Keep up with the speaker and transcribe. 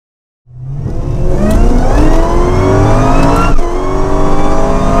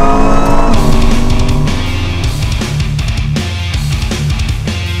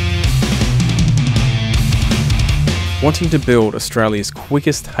Wanting to build Australia's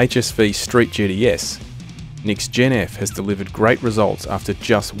quickest HSV street GTS, Nick's GenF has delivered great results after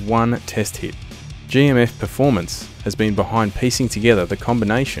just one test hit. GMF Performance has been behind piecing together the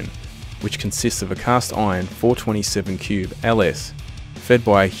combination, which consists of a cast iron 427 cube LS, fed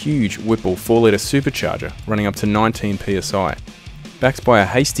by a huge Whipple 4-litre supercharger running up to 19 psi. Backed by a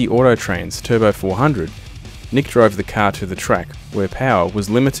Hasty Auto Trans Turbo400, Nick drove the car to the track, where power was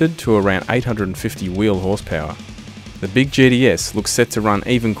limited to around 850 wheel horsepower. The big GTS looks set to run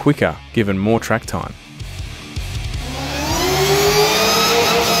even quicker given more track time.